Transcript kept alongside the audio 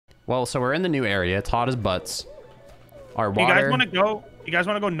Well, so we're in the new area. It's hot as butts. Our water... You guys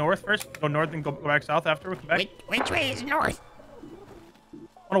want to go north first? Go north and go back south after we come back? Which way is north? I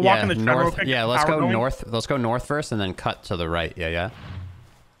want to walk in the treadmill real north. quick. Yeah, let's go north. Let's go north first and then cut to the right. Yeah.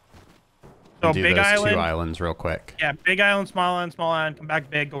 So do big those island. 2 islands real quick. Yeah, big island, small island, come back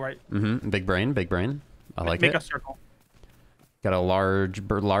big, go right. Big brain. I like it. Make a circle. Got a large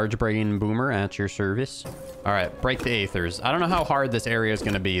brain boomer at your service. All right, break the aethers. I don't know how hard this area is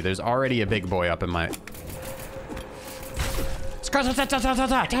going to be. There's already a big boy up in my...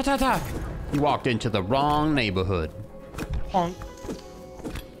 You walked into the wrong neighborhood. Punk.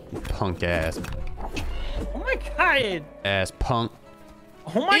 Punk ass. Oh my god. Ass punk.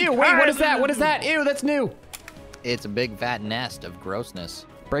 Oh my god. Ew, wait, what is that? What is that? Ew, that's new. It's a big fat nest of grossness.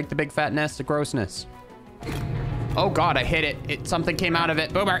 Break the big fat nest of grossness. Oh god, I hit it. Something came out of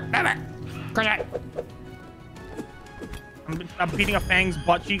it. Boomer. Crush it. I'm beating a Fang's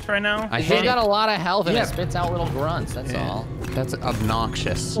butt cheeks right now. He's got a lot of health and it spits out little grunts, that's all. That's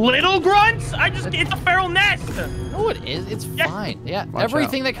obnoxious. Little grunts? It's a feral nest. No, it is. It's fine. Yeah, Watch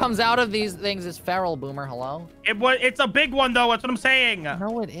everything out. that comes out of these things is feral, Boomer. Hello? It's a big one, though. That's what I'm saying.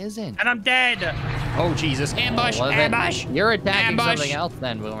 No, it isn't. And I'm dead. Oh, Jesus. Ambush. Well, then Ambush. You're attacking Ambush. something else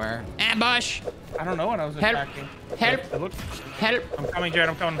then, Boomer. Ambush. I don't know what I was Help. attacking. Help. Help. I'm coming, Jared.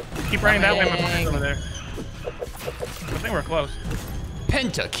 I'm coming. Keep running that way. My friend's over there. I think we're close.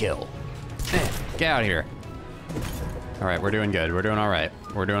 Pentakill. Get out of here. All right, we're doing good. We're doing all right.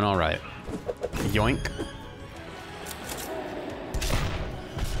 We're doing all right. Yoink.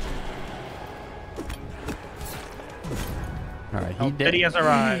 All right, he dead. He has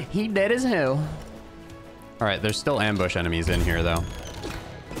arrived. He dead as hell. All right, there's still ambush enemies in here, though.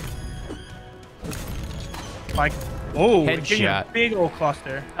 Like, oh, it gave you a Headshot. big old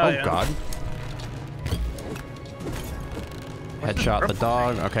cluster. Hell Oh, yeah. God. Headshot the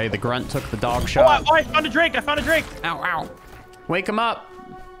dog. Okay, the grunt took the dog shot. Oh, I found a Drake. I found a Drake. Ow, ow. Wake him up.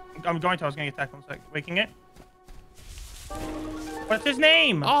 I'm going to. I was going to get attacked in a sec. Waking it. What's his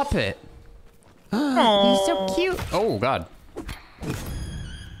name? Op it. He's so cute. Oh, God.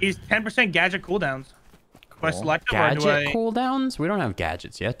 He's 10% gadget cooldowns. Do I select him or do Gadget I... cooldowns? We don't have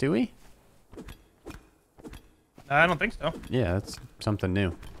gadgets yet, do we? I don't think so. Yeah, that's something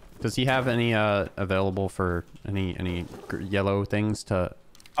new. Does he have any available for any yellow things to...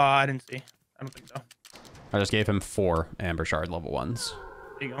 I didn't see. I don't think so. I just gave him 4 amber shard level 1s.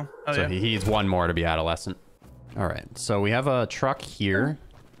 There you go. Oh, So yeah. he needs 1 more to be adolescent. All right, so we have a truck here.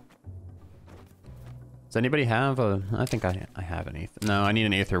 Does anybody have a... I think I have an aether. No, I need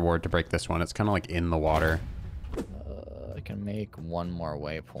an aether ward to break this one. It's kind of like in the water. I can make 1 more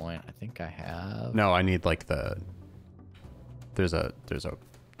waypoint. I think I have. No, I need like the... There's a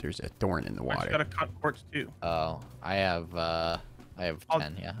thorn in the I just water. gotta cut quartz too. Oh, I have 10. Yeah, I'm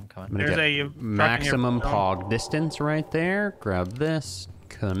coming. I'm gonna There's get a truck in here. maximum pog distance right there. Grab this.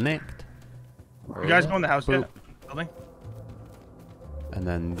 Connect. You guys go in the house Boop. yet? Building? And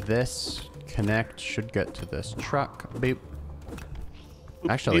then this connect should get to this truck. Boop.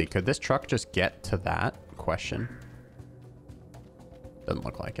 Actually, could this truck just get to that? Question. Doesn't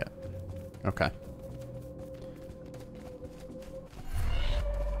look like it. Okay.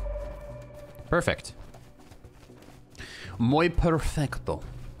 Perfect. Muy perfecto.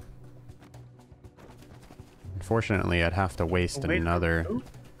 Unfortunately, I'd have to waste another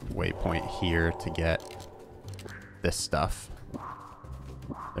waypoint here to get this stuff.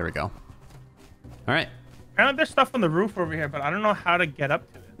 There we go. All right. Apparently there's stuff on the roof over here, but I don't know how to get up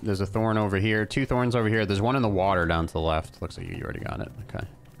to it. There's a thorn over here. 2 thorns over here. There's one in the water down to the left. Looks like you already got it. Okay.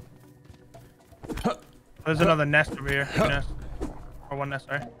 There's another nest over here. Two nests. Or 1 nest,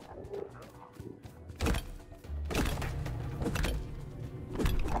 sorry.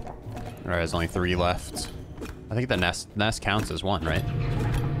 All right, there's only 3 left. I think the nest counts as 1, right?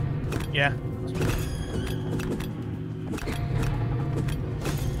 Yeah.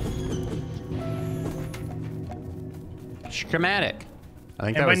 Schematic. I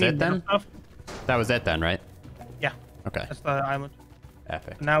think that Anybody was need it then. stuff? That was it then, right? Yeah. Okay. That's the island.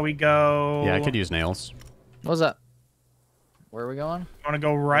 Epic. Now we go... Yeah, I could use nails. What was that? Where are we going? You want to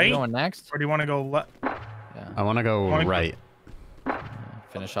go Are we right? going next? Or do you want to go left? Yeah. I want to go Wanna go- right.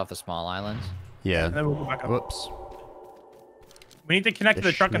 Finish off the small islands. Yeah. And then we'll go back up. Whoops. We need to connect to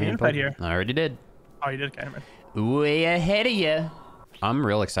the truck on the inside here. I already did. Oh, you did? Okay, never mind. Way ahead of you. I'm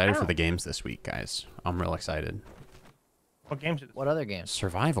real excited for the games this week, guys. I'm real excited. What games is it? What other games?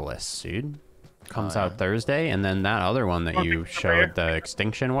 Survivalists, dude. Comes out Thursday, and then that other one that you showed, the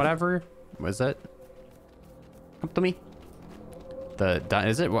Extinction whatever, was it? Come to me.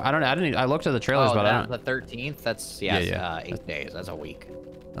 Is it? I don't know. I looked at the trailers, Oh, but I don't. the 13th. That's 8 days. That's a week.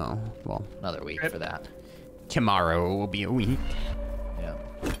 Oh, well. Another week for that. Tomorrow will be a week. Yeah.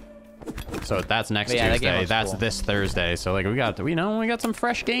 So that's next But yeah, Tuesday. That's cool. this Thursday. So like we got some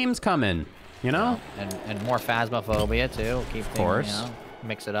fresh games coming. You know? And more Phasmophobia too. Keep things, course. you know,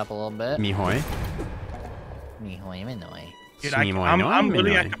 mix it up a little bit. Mihoy. Mihoy, Minoy. Dude, I'm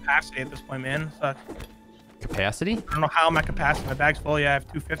really at capacity at this point, man. So, Capacity? I don't know how I'm at capacity. My bag's full. Yeah, I have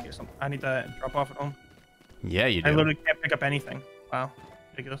 250 or something. I need to drop off at home. Yeah, you do. I literally can't pick up anything. Wow.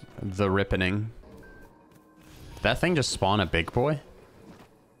 Ridiculous. The rippening. Did that thing just spawn a big boy?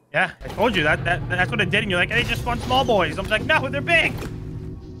 Yeah, I told you that's what it did. And you're like, they just spawn small boys. I'm like, no, they're big.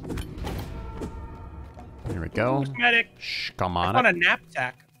 Here we go. Cosmetic. Shh, come I on. found a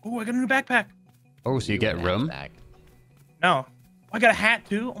knapsack. Ooh, I got a new backpack. Oh, so you get room? Back. No. I got a hat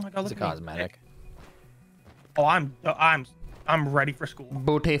too. Oh my god, It's look a at me. cosmetic. Oh, I'm ready for school.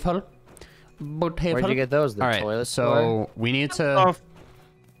 Beautiful. Beautiful. Where'd you get those? The All right, toilet so store? we need Oh,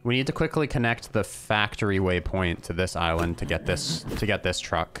 to quickly connect the factory waypoint to this island to get this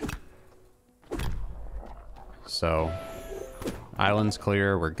truck. So, island's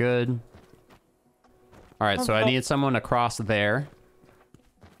clear. We're good. All right, so I need someone across there.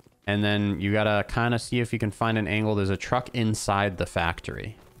 And then you gotta kind of see if you can find an angle. There's a truck inside the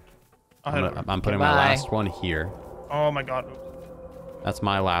factory. I'm putting my last one here. Oh my god. That's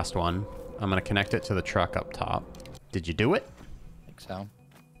my last one. I'm gonna connect it to the truck up top. Did you do it? I think so.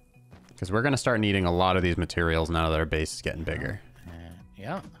 Because we're gonna start needing a lot of these materials now that our base is getting bigger.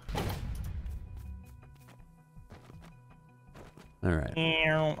 Yeah. All right.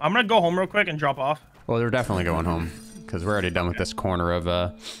 I'm gonna go home real quick and drop off. Well, we're definitely going home because we're already done with this corner of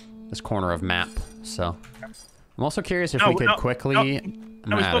map. So I'm also curious if we could quickly.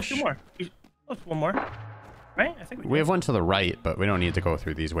 No, we still have 2 more. We still have 1 more. Right? I think we have one to the right, but we don't need to go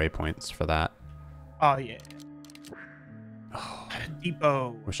through these waypoints for that. Oh yeah.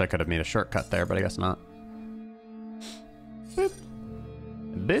 Depot. Wish I could have made a shortcut there, but I guess not. Boop.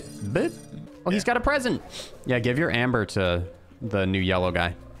 Bip, bip. Oh, he's got a present. Yeah, give your amber to the new yellow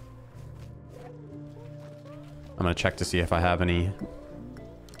guy. I'm gonna check to see if I have any.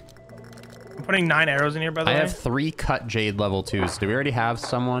 I'm putting 9 arrows in here, by the way. I have 3 cut jade level 2s. Do we already have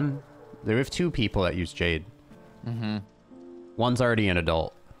someone? We have 2 people that use jade. Mm-hmm. One's already an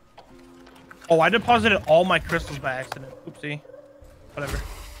adult. Oh, I deposited all my crystals by accident. Oopsie. Whatever.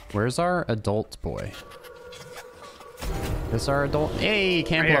 Where's our adult boy? This our adult? Hey,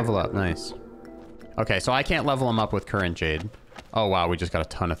 camp Right here. level up. Nice. Okay, so I can't level him up with current jade. Oh, wow, we just got a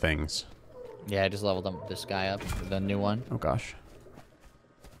ton of things. Yeah, I just leveled this guy up, the new one. Oh, gosh.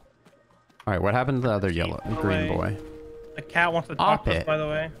 All right, what happened to the other green boy? The cat wants to talk to us, by the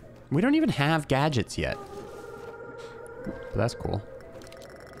way. We don't even have gadgets yet. But that's cool.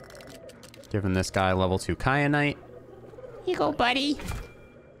 Giving this guy level 2 kyanite. Here you go, buddy.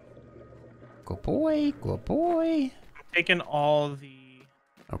 Good boy, good boy. I'm taking all the...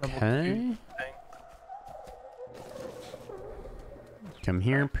 Okay. Come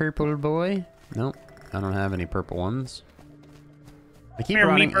here, purple boy. Nope, I don't have any purple ones. I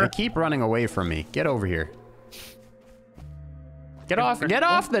keep running away from me. Get over here. Get off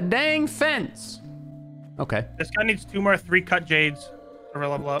the dang fence. Okay. This guy needs 2 more 3 cut jades to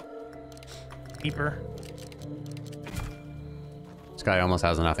level up. Deeper. This guy almost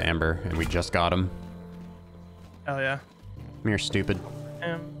has enough amber, and we just got him. Hell yeah. Come here, stupid.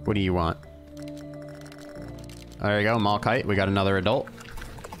 What do you want? There you go, Malkite. We got another adult.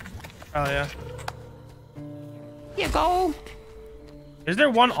 Hell yeah. Here you go. Is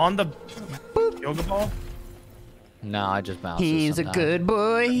there one on the yoga ball? No, I just bounced. He's a good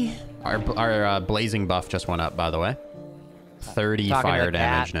boy. Our blazing buff just went up, by the way. 30 fire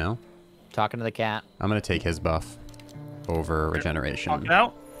damage now. Talking to the cat. I'm gonna take his buff over regeneration. Talk it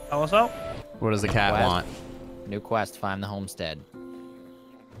out. Tell us out. What does the cat Quest. want? New quest, find the homestead.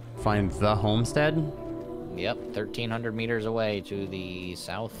 Find the homestead? Yep, 1,300 meters away to the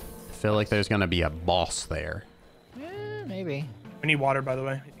south. I feel like there's gonna be a boss there. Maybe. We need water, by the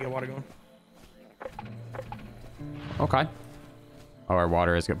way. Need to get water going. Okay. Oh, our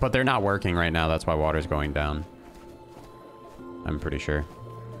water is good. But they're not working right now. That's why water's going down. I'm pretty sure.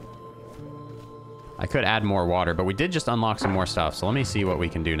 I could add more water, but we did just unlock some more stuff. So let me see what we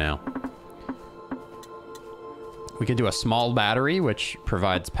can do now. We can do a small battery, which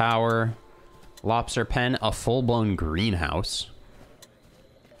provides power. Lobster pen, a full-blown greenhouse.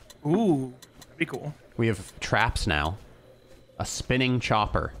 Ooh, that'd be cool. We have traps now. A spinning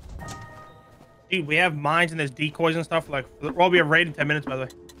chopper. Dude, we have mines and there's decoys and stuff. Like, well, we have raid in 10 minutes, by the way.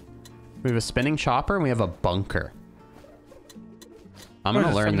 We have a spinning chopper and we have a bunker. I'm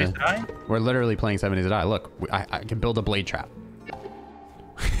gonna learn this. We're literally playing 70s to die. Look, I can build a blade trap.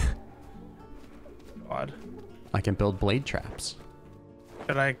 God. I can build blade traps.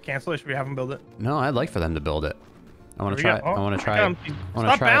 Should I cancel it? Should we have them build it? No, I'd like for them to build it. I want to There we try. go. I want to try.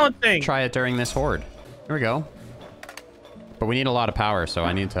 Stop balancing. Try it during this horde. Here we go. But we need a lot of power, so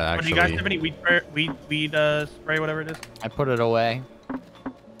I need to actually. Do you guys have any weed spray, whatever it is? I put it away.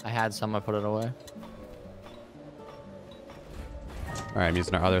 I had some. I put it away. All right, I'm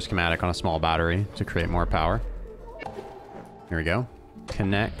using our other schematic on a small battery to create more power. Here we go.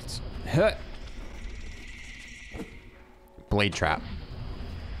 Connect. Huh. Blade trap.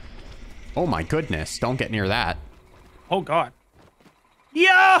 Oh my goodness! Don't get near that. Oh God.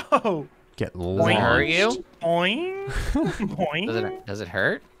 Yo! Get Does it launched. hurt you? Boing. Boing. Does it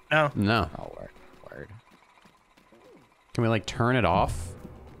hurt? No. No. Oh, word. Can we like turn it off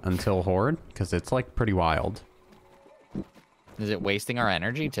until horde? Because it's like pretty wild. Is it wasting our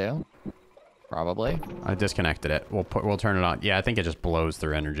energy too? Probably. I disconnected it. We'll turn it on. Yeah, I think it just blows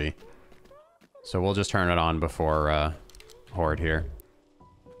through energy. So we'll just turn it on before horde here.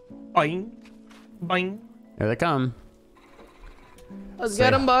 Boing. Boing. Here they come. Let's Say-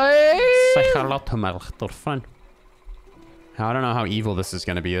 get him, boys! Say hello to my little friend. I don't know how evil this is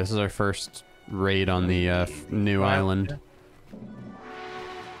going to be. This is our first raid on the new island.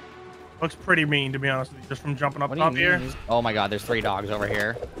 Looks pretty mean, to be honest with you, just from jumping up What do you top here. mean? Oh my God, there's 3 dogs over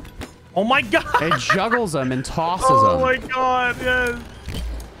here. Oh my God. It juggles them and tosses Oh them. my God, yes.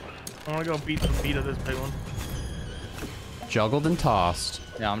 I want to go beat the meat of this big one. Juggled and tossed.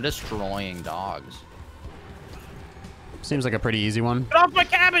 Yeah, I'm destroying dogs. Seems like a pretty easy one. Get off my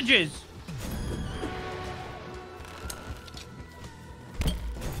cabbages!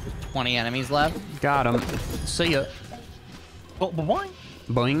 20 enemies left. Got him. See ya. Oh, boing.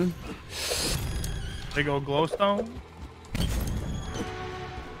 Boing. Big old glowstone.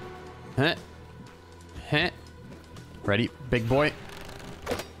 Huh. Huh. Ready, big boy.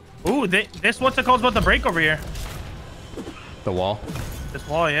 Ooh, this what's it called about to break over here? The wall. This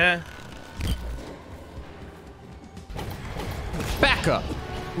wall, yeah. Back up.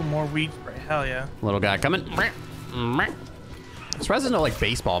 Ooh, more weed spray. Hell yeah. Little guy coming. This res isn't like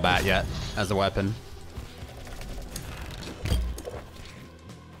baseball bat yet as a weapon.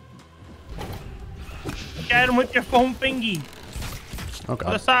 Get him with your foam thingy. Oh To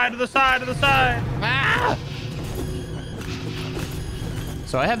the god. side, to the side, to the side. Ah!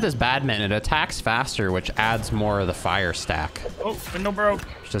 So I have this badminton. It attacks faster, which adds more of the fire stack. Oh, window broke.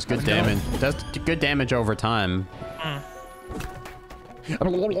 Which does good damage. Does good damage over time. Oh,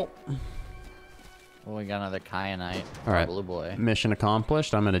 we got another kyanite. All right. Blue boy. Mission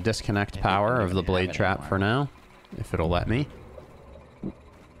accomplished. I'm going to disconnect power of the blade trap for now, if it'll let me.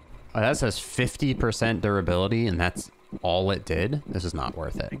 Oh, that says 50% durability, and that's all it did. This is not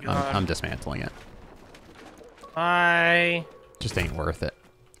worth it. I'm dismantling it. Bye. Just ain't worth it.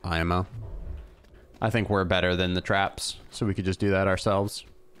 IMO. I think we're better than the traps, so we could just do that ourselves.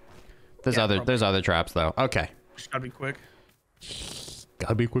 There's Yeah, there's other traps though. Okay. Just gotta be quick.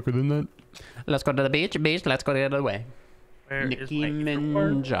 Gotta be quicker than that. Let's go to the beach. Let's go the other way. Where is Nicki my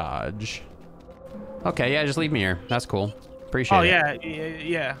report? Minaj. Okay, yeah, just leave me here. That's cool. Appreciate Oh it.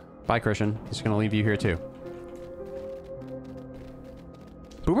 yeah. Bye, Christian. He's gonna leave you here too.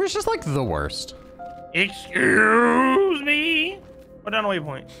 Boomer's just like the worst. Excuse me. Put down a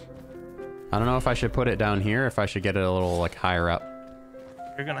waypoint. I don't know if I should put it down here, if I should get it a little like higher up.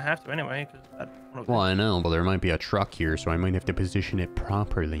 You're gonna have to anyway, because that. Well, I know, but there might be a truck here, so I might have to position it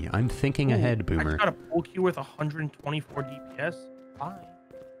properly. I'm thinking ahead, I Boomer. just got a poke here with 124 DPS. Fine.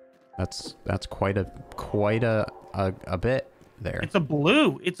 That's quite a bit there. It's a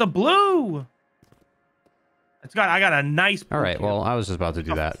blue. It's a blue. I got a nice. All right. Well, I was just about to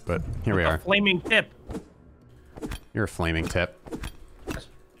do that, but here we a are. flaming tip. You're a flaming tip. That's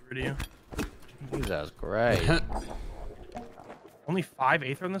rid of you. Jesus Christ. Only 5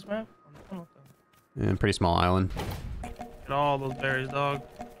 aether on this map. And pretty small island. Get all those berries, dog.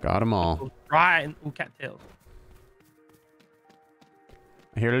 Got them all. Those dry and ooh, cattails.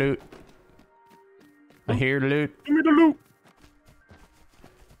 I hear loot. I hear loot. Give me the loot.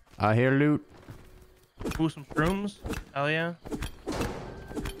 I hear loot. Ooh, some shrooms. Hell yeah.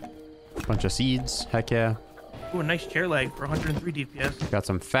 Bunch of seeds. Heck yeah. Ooh, a nice chair leg for 103 DPS. Got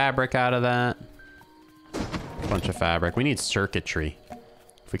some fabric out of that. Bunch of fabric. We need circuitry.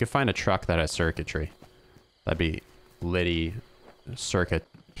 If we could find a truck that has circuitry, that'd be litty circuit.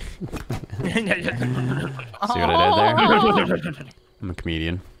 See what I did there? I'm a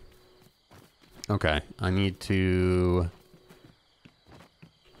comedian. Okay, we need to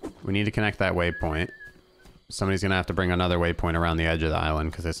connect that waypoint. Somebody's gonna have to bring another waypoint around the edge of the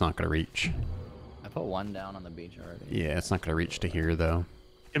island because it's not gonna reach. I put one down on the beach already. Yeah, it's not gonna reach to here though.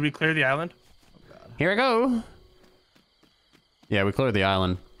 Did we clear the island? Here I go. Yeah, we cleared the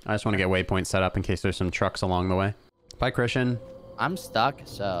island. I just want to get waypoints set up in case there's some trucks along the way. Bye, Christian. I'm stuck,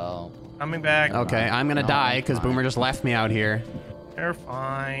 so... Coming back. Okay, I'm gonna die because Boomer just left me out here. You're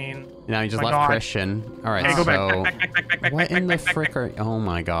fine. Now he just Oh my left God. Christian. All right, Okay, go so... back. What in the frick are... Oh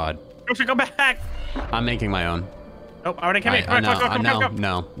my God. Christian, go back. I'm making my own. Nope, I already came in.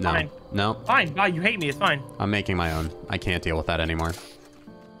 No. Fine. Fine, bye. You hate me. It's fine. I'm making my own. I can't deal with that anymore.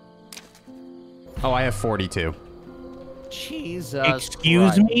 Oh, I have 42. Jesus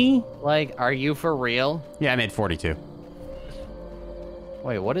Excuse Christ. me? Like, are you for real? Yeah, I made 42.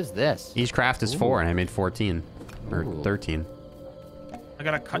 Wait, what is this? Each craft is 4, and I made 14. Or 13. I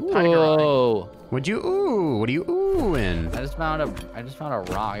got a cut tiger eye. Whoa! Would you ooh? What are you oohing? I just found a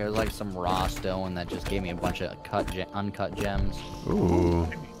rock. It was like some raw stone that just gave me a bunch of uncut gems. Ooh.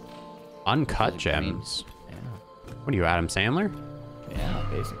 Uncut Those are green. gems. Yeah. What are you, Adam Sandler? Yeah,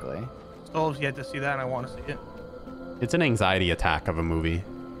 basically. Still have yet to see that, and I want to see it. It's an anxiety attack of a movie.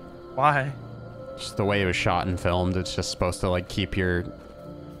 Why? Just the way it was shot and filmed. It's just supposed to like keep you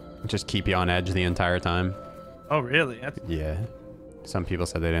on edge the entire time. Oh, really? That's... Yeah. Some people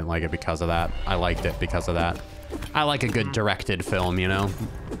said they didn't like it because of that. I liked it because of that. I like a good directed film, you know?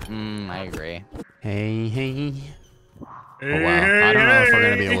 I agree. Hey. Oh, wow. I don't know if we're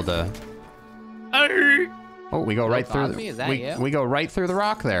going to be able to... Oh, we go right through... Is that you? We go right through the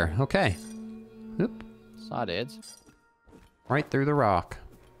rock there. Okay. Oop. Saw dudes. Right through the rock.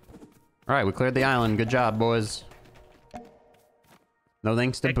 All right, we cleared the island. Good job, boys. No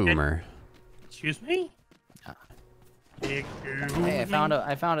thanks to Boomer. Excuse me? Hey, I found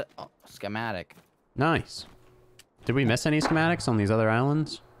a schematic. Nice. Did we miss any schematics on these other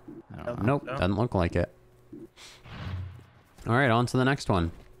islands? I don't know. Nope, doesn't look like it. All right, on to the next one.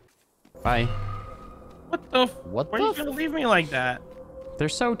 Bye. What the? What Why the are you gonna leave me like that? They're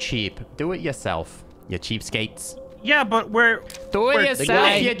so cheap. Do it yourself, you cheapskates. Yeah, but we're... Do it The yourself,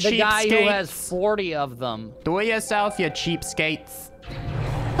 guy, you the guy who has cheapskates. 40 of them. Do it yourself, you cheapskates.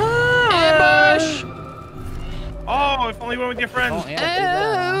 Ambush! Oh, if only we went with your friends. Oh, yeah, too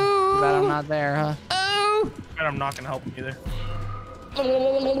bad, huh? Too bad I'm not there, huh? Oh! And I'm not gonna help him either.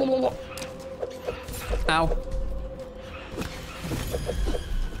 Ow.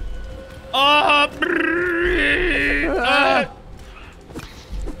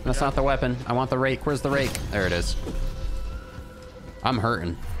 That's not the weapon. I want the rake. Where's the rake? There it is. I'm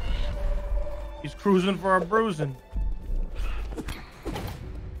hurting. He's cruising for a bruising.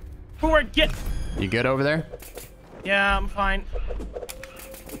 Forward, get. You good over there? Yeah, I'm fine.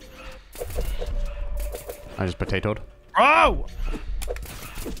 I just potatoed. Oh!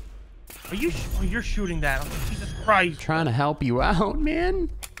 Are you? Oh, you're shooting that? Oh, Jesus Christ! Trying to help you out, man.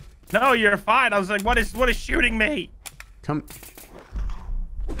 No, you're fine. I was like, what is shooting me? Come.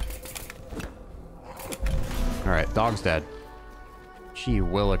 All right, dog's dead. Gee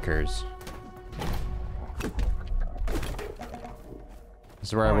willikers. This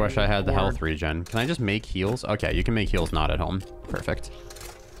is where I wish I had the health regen. Can I just make heals? Okay, you can make heals not at home. Perfect.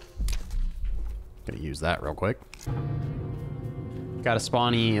 Gonna use that real quick. Got a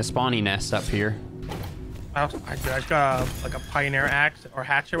spawny nest up here. I got like a pioneer axe or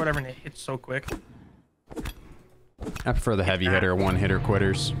hatchet or whatever, and it hits so quick. I prefer the heavy hitter, one hitter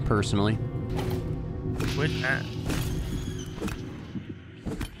quitters, personally. With that.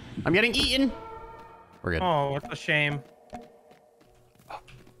 I'm getting eaten. We're good. Oh, it's a shame.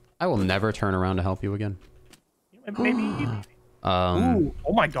 I will never turn around to help you again. Maybe. Ooh,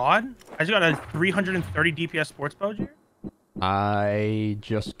 oh my God! I just got a 330 DPS sports bow here. I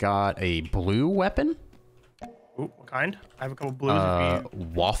just got a blue weapon. Ooh, what kind? I have a couple blues.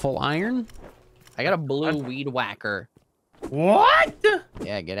 Waffle iron. I got a blue weed whacker. What?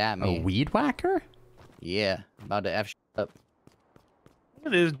 Yeah, get at me. A weed whacker? Yeah, about to F shit up. Look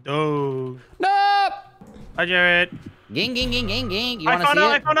at this dog. No! Hi, Jared. Ging, ging, ging, ging, ging. You I want to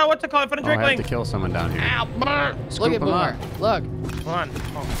see found it? out what's it called. I found a Oh, I have to drink kill someone down here. Ow, brr. Scoop Look at him Boomer. up. Look. Come on.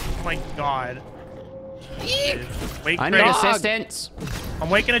 Oh my God. Wake I need Drake. assistance. I'm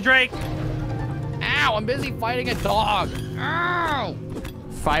waking a Drake. Ow, I'm busy fighting a dog. Ow.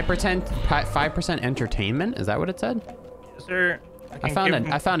 5% entertainment? Is that what it said? Yes, sir. I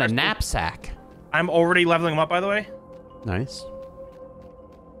found a knapsack. I'm already leveling him up, by the way. Nice.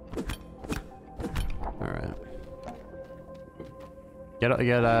 All right.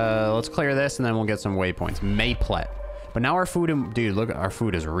 Let's clear this and then we'll get some waypoints. Mayplet. But now our food, dude, look, our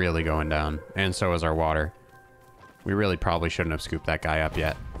food is really going down. And so is our water. We really probably shouldn't have scooped that guy up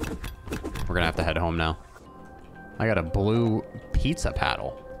yet. We're gonna have to head home now. I got a blue pizza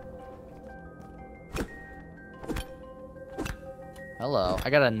paddle. Hello. I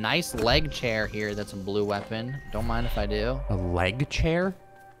got a nice leg chair here that's a blue weapon. Don't mind if I do. A leg chair?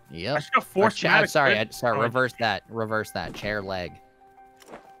 Yep. I should have forced Sorry, schematic. sorry. Reverse that. Reverse that. Chair leg.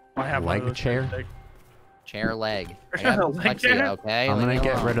 I have one of Leg those chair? things. Chair leg. I There's got a leg dyslexia, chair? okay? I'm Leave gonna me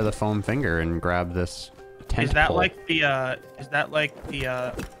get alone. rid of the foam finger and grab this tent Is that pole. like the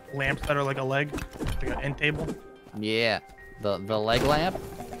lamps that are like a leg, like an end table? Yeah. The leg lamp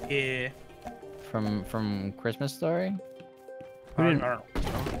Yeah. from Christmas Story. Who didn't- I don't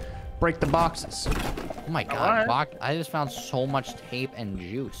know. Break the boxes. Oh my god, I just found so much tape and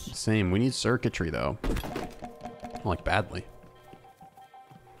juice. Same. We need circuitry though. Like badly.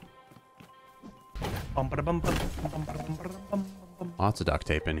 Lots of duct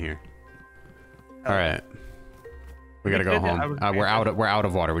tape in here. All right. We gotta go home. We're out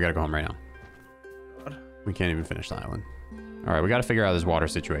of water. We gotta go home right now. We can't even finish the island. All right, we gotta figure out this water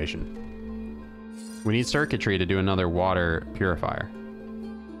situation. We need circuitry to do another water purifier.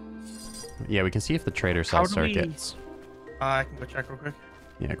 Yeah, we can see if the trader sells circuits. I can go check real quick.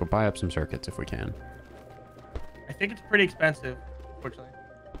 Yeah, go buy up some circuits if we can. I think it's pretty expensive, unfortunately.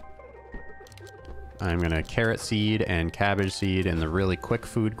 I'm gonna carrot seed and cabbage seed in the really quick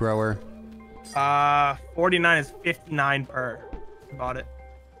food grower. 49 is 59 per. I bought it.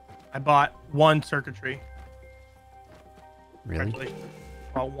 I bought one circuitry. Really? Congratulations.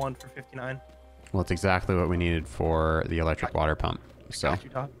 Bought one for 59. Well, it's exactly what we needed for the electric water pump. So, Got you,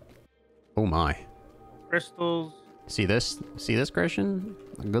 Todd. oh my. Crystals. See this? See this, Christian?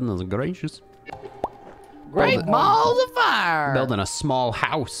 Goodness gracious. Great balls of fire! Building a small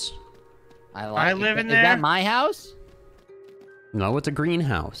house. I live in Is there. that my house? No, it's a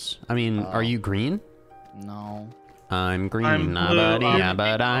greenhouse. I mean, are you green? No. I'm green. I'm blue.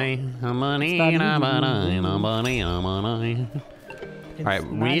 All right,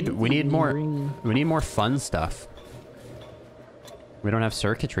 we need more fun stuff. We don't have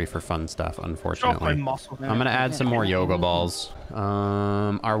circuitry for fun stuff, Show off my unfortunately. muscle. I'm gonna add some more yoga balls.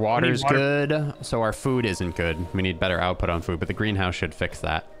 Our water's good, so our food isn't good. We need better output on food, but the greenhouse should fix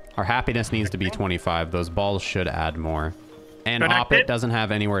that. Our happiness needs to be 25. Those balls should add more. And Oppet doesn't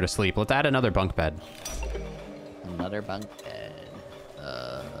have anywhere to sleep. Let's add another bunk bed. Another bunk bed.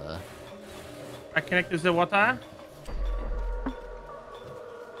 I connected the water.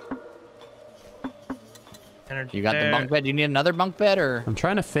 Energy You got there. the bunk bed? You need another bunk bed, or? I'm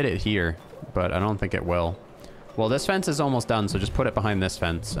trying to fit it here, but I don't think it will. Well, this fence is almost done, so just put it behind this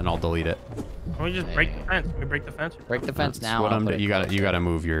fence, and I'll delete it. Can we just break the fence? Can we break the fence? Break the fence That's now. what I'll I'm put it you closer. gotta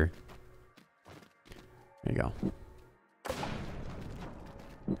move your. There you go.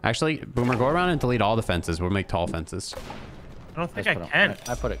 Actually, Boomer, go around and delete all the fences. We'll make tall fences. I don't think Just I put it- can.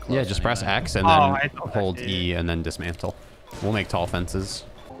 I put it close. Yeah, just press anyway. X and I then thought hold that's E and then dismantle. We'll make tall fences.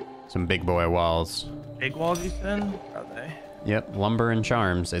 Some big boy walls. Big walls, you said? Are they? Yep, lumber and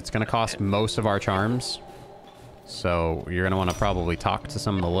charms. It's gonna cost most of our charms. So you're gonna wanna probably talk to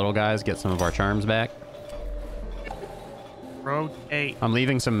some of the little guys, get some of our charms back. Rotate. I'm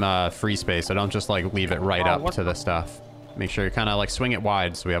leaving some free space, so don't just like leave it right Oh, up what to the stuff. Make sure you kind of like swing it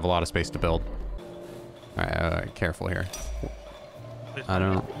wide so we have a lot of space to build. All right, careful here. I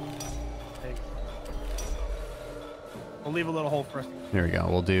don't. We'll leave a little hole for us. There we go.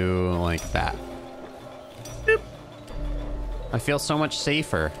 We'll do like that. Boop. I feel so much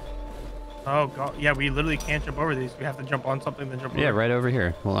safer. Oh god, yeah, we literally can't jump over these. We have to jump on something, then jump over. Yeah, right over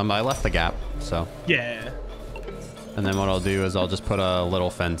here. Well, I left the gap, so. Yeah. And then what I'll do is I'll just put a little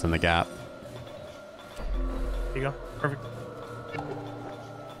fence in the gap. There you go. Perfect.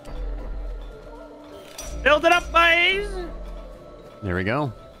 Build it up, boys! There we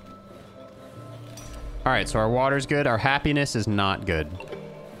go. All right, so our water's good. Our happiness is not good.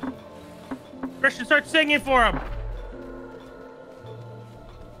 Christian, start singing for him!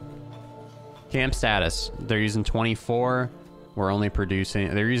 Camp status. They're using 24. We're only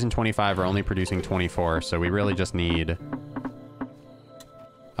producing... They're using 25. We're only producing 24. So we really just need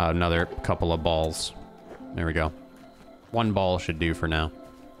another couple of balls. There we go. One ball should do for now.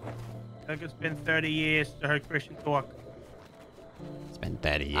 Like it's been 30 years to hear Christian talk. It's been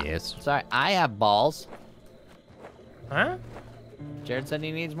 30 years. Sorry, I have balls. Huh? Jared said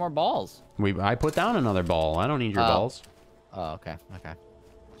he needs more balls. I put down another ball. I don't need your balls. Oh, okay, okay.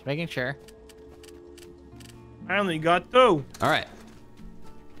 Just making sure. I only got 2. All right.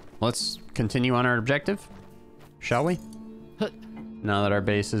 Let's continue on our objective, shall we? Now that our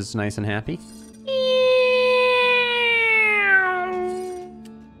base is nice and happy.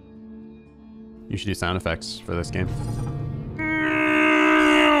 You should do sound effects for this game.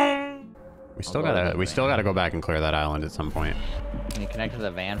 We still gotta go back and clear that island at some point. Can you connect to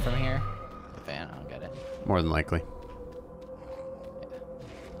the van from here? The van, I'll get it. More than likely.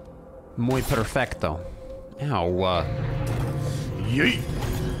 Muy perfecto. Ow. Yeet.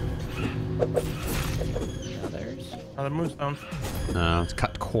 Now there's. Another moonstone. No, it's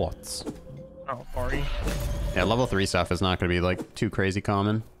cut quartz. Oh, sorry. Yeah, level 3 stuff is not going to be, like, too crazy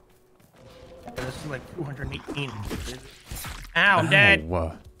common. Yeah, this is like 218. Ow, I'm dead.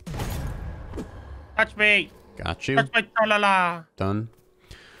 Ow. Touch me. Got you. Touch my tra-la-la. Done.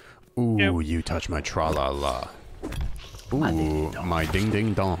 Ooh, you touch my tra-la-la. Ooh, my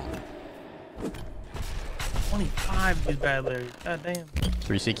ding-ding-dong. 25 of these bad Larrys. God damn.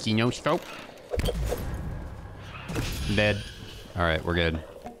 360 no scope. Dead. Alright, we're good.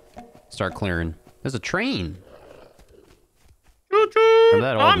 Start clearing. There's a train. Choo-choo. Remember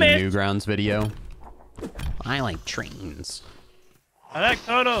that old Thomas. Newgrounds video? I like trains. I like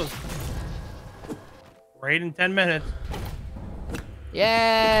Totos. Raid in 10 minutes.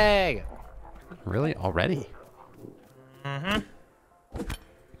 Yay! Really? Already? Mm-hmm.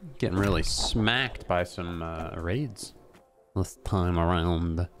 Getting really smacked by some raids this time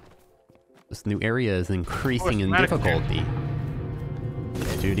around. This new area is increasing in difficulty.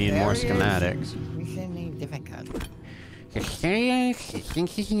 Do need more schematics.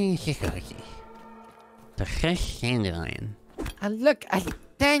 Dandelion. Look, a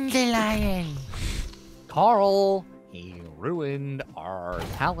dandelion. Carl, he ruined our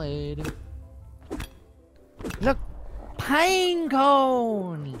salad. Look, pine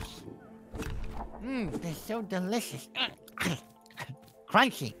cones. They're so delicious.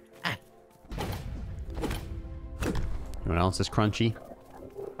 Crunchy. What else is crunchy?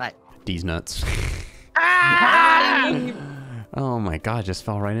 What? These nuts. Ah! Oh my god, just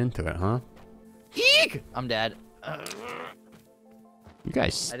fell right into it, huh? Eek! I'm dead. You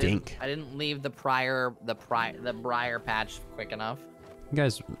guys stink. I didn't leave the briar patch quick enough. You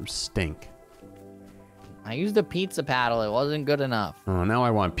guys stink. I used the pizza paddle. It wasn't good enough. Oh, now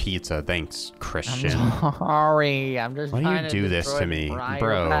I want pizza. Thanks, Christian. I'm sorry. I'm just Why trying do to you do this to destroy me, briar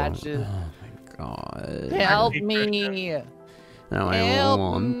bro? patches. Oh my god. Help me. Now I Help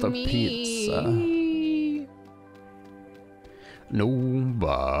want the me. pizza.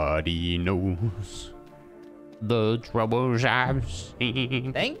 Nobody knows the troubles I've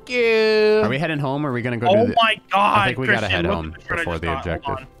seen. Thank you. Are we heading home or are we gonna go Oh do the... my god. I think we gotta Christian, head look home at the shit I before just the got. Hold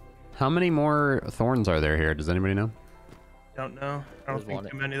objective. on. How many more thorns are there here? Does anybody know? Don't know. I don't There's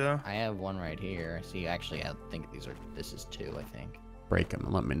think too many though. I have one right here. See, actually, I think this is 2, I think. Break them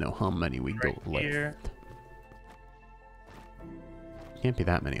and let me know how many we Right go left. here. Can't be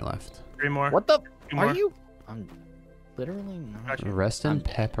that many left. 3 more. What the? Two Are more. you? I'm literally not. Got you. Rest in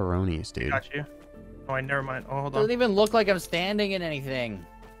pepperonis, dude. Got you. Oh, I never mind. Oh, hold Doesn't on. even look like I'm standing in anything.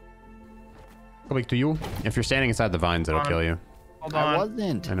 Go back to you. If you're standing inside the vines, it'll kill you. Hold I on.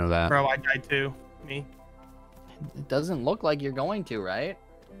 wasn't. I know that. Bro, I died too. Me. It doesn't look like you're going to, right?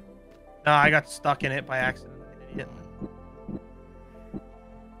 No, I got stuck in it by accident. Idiot.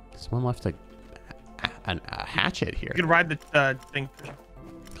 Someone left a hatchet here. You could ride the thing.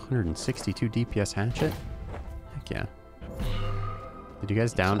 162 DPS hatchet? Heck yeah. Did you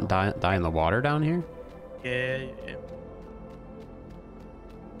guys die in the water down here? Yeah.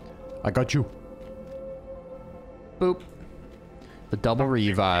 I got you. Boop. The double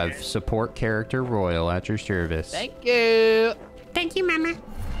revive. Support character Royal at your service. Thank you. Thank you, mama.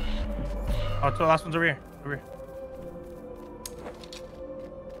 Oh, so the last one's over here. Over here.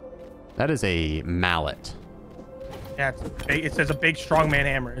 That is a mallet. Yeah, it's big, it says a big strongman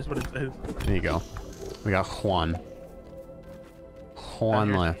hammer is what it says. There you go. We got Juan. Juan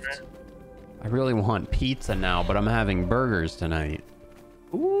Here's left. the I really want pizza now, but I'm having burgers tonight.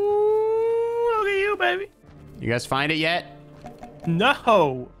 Ooh, look at you, baby. You guys find it yet? No.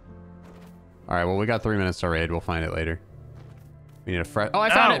 All right, well, we got 3 minutes to raid. We'll find it later. We need a fresh... Oh, I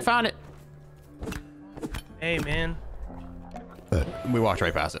found it! Found it! Hey, man. We walked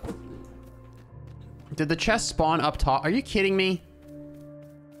right past it. Did the chest spawn up top? Are you kidding me?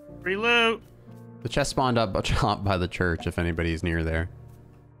 Free loot. The chest spawned up top by the church, if anybody's near there.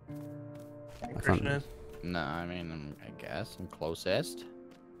 Christian is. No, I mean, I guess I'm closest.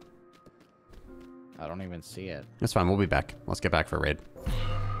 I don't even see it. It's fine. We'll be back. Let's get back for a raid.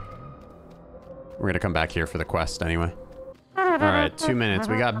 We're gonna come back here for the quest anyway. All right, 2 minutes.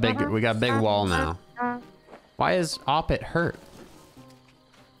 We got big wall now. Why is Oppet hurt?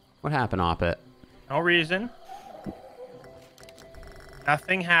 What happened, Oppet? No reason.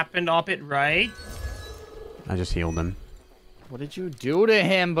 Nothing happened up it, right? I just healed him. What did you do to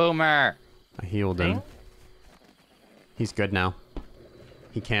him, Boomer? I healed him. Thing? He's good now.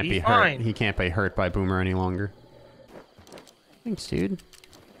 He can't He's be hurt. fine. He can't be hurt by Boomer any longer. Thanks, dude.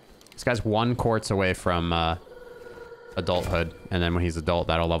 This guy's 1 quartz away from adulthood, and then when he's adult,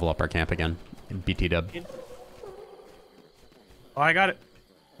 that'll level up our camp again. BT dub. Oh, I got it.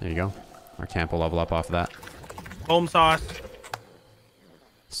 There you go. Our camp will level up off of that. Home sauce.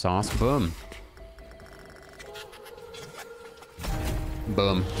 Sauce, boom.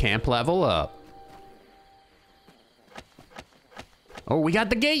 Boom. Camp level up. Oh, we got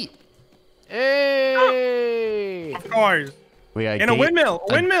the gate. Hey! Of course. We got And a windmill.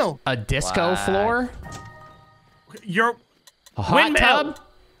 A windmill. A disco floor. Your A hot windmill. tub.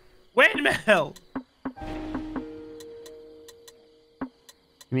 Windmill.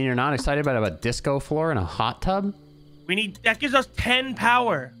 You mean you're not excited about a disco floor and a hot tub? We need, that gives us 10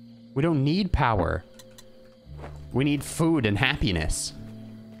 power. We don't need power. We need food and happiness.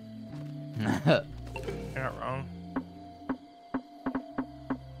 You're not wrong.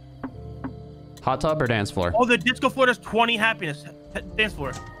 Hot tub or dance floor? Oh, the disco floor does 20 happiness. Dance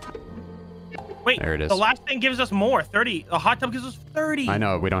floor. Wait, There it is. the last thing gives us more, 30. The hot tub gives us 30. I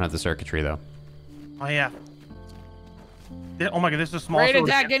know, we don't have the circuitry though. Oh, yeah. Oh my god, this is a small Great sort of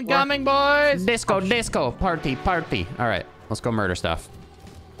attack dance floor. incoming, boys! Disco, disco, party, party. All right, let's go murder stuff.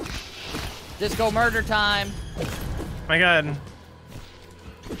 Disco murder time. Oh my god.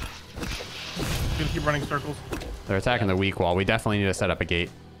 Gonna keep running circles. They're attacking the weak wall. We definitely need to set up a gate.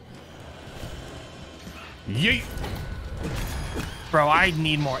 Yeet! Bro, I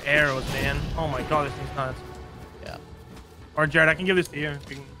need more arrows, man. Oh my god, this thing's nuts. Yeah. Or Jared, I can give this to you if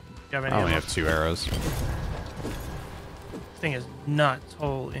you have any I only ammo. have 2 arrows. This thing is nuts.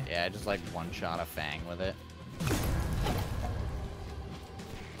 Holy. Yeah, just like one shot a fang with it.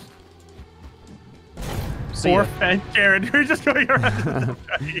 See Poor ya. fed Jared. You're just going around.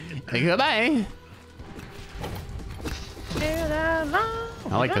 Hey, goodbye.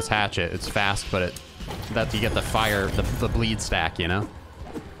 I like this hatchet. It's fast, but you get the fire, the bleed stack, you know?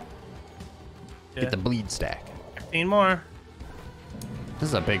 Yeah. Get the bleed stack. 15 more. This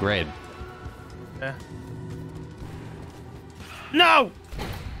is a big raid. Yeah. No!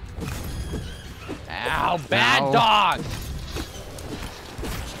 Ow, bad Ow. dog!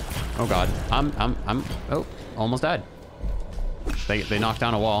 Oh god. Oh, almost died. They knocked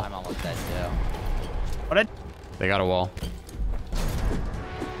down a wall. I'm almost dead too. What? They got a wall.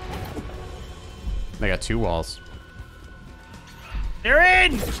 They got 2 walls. They're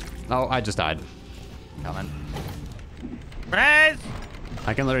in! Oh, I just died. Coming. Res!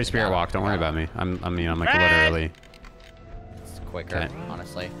 I can literally spirit walk. Don't worry about me. I'm like Red! literally. It's quicker, Okay.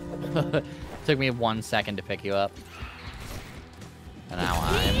 honestly. Took me 1 second to pick you up. And now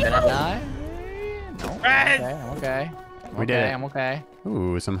I'm gonna die. No. Red! Okay, I'm okay. We did it. I'm okay.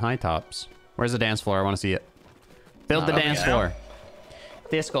 Ooh, some high tops. Where's the dance floor? I want to see it. Build the Not dance up floor.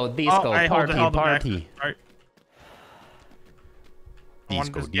 Disco, disco, Oh, I held party, it back. party. Alright. I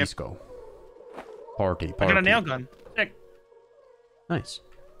wanted Disco, this gift. disco. Party, I party. got a nail gun. Sick. Nice.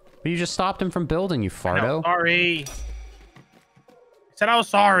 But you just stopped him from building, you No, fardo. sorry. I said I was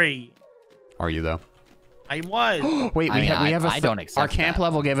sorry. Are you though? I was. Wait, I we mean, have a I don't accept our camp that.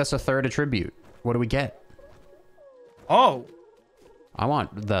 level gave us a 3rd attribute. What do we get? Oh, I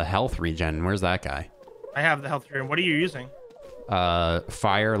want the health regen. Where's that guy? I have the health room. What are you using?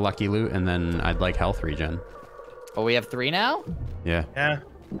 Fire, lucky loot, and then I'd like health regen. Oh, we have 3 now? Yeah. Yeah.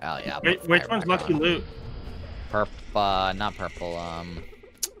 Oh yeah. I'll Which put fire one's back lucky on. loot? Not purple.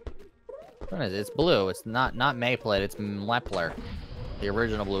 What is it? It's blue. It's not Mayplit. It's Lepler, the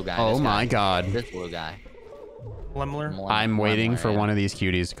original blue guy. Oh This my guy. god. This blue guy. Lemler. I'm waiting for yeah. one of these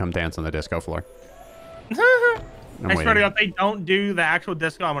cuties to come dance on the disco floor. I'm I swear to waiting. God, if they don't do the actual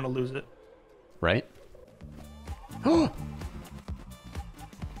disco, I'm gonna lose it. Right?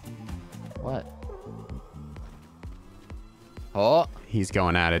 What? Oh. He's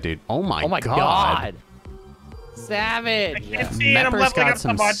going at it, dude. Oh my, Oh my god. Savage. I can't see it. I'm Mepper's leveling got up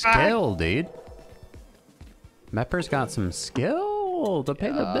some the bot back. skill, dude. Mepper's got some skill to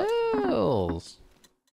pay the bills.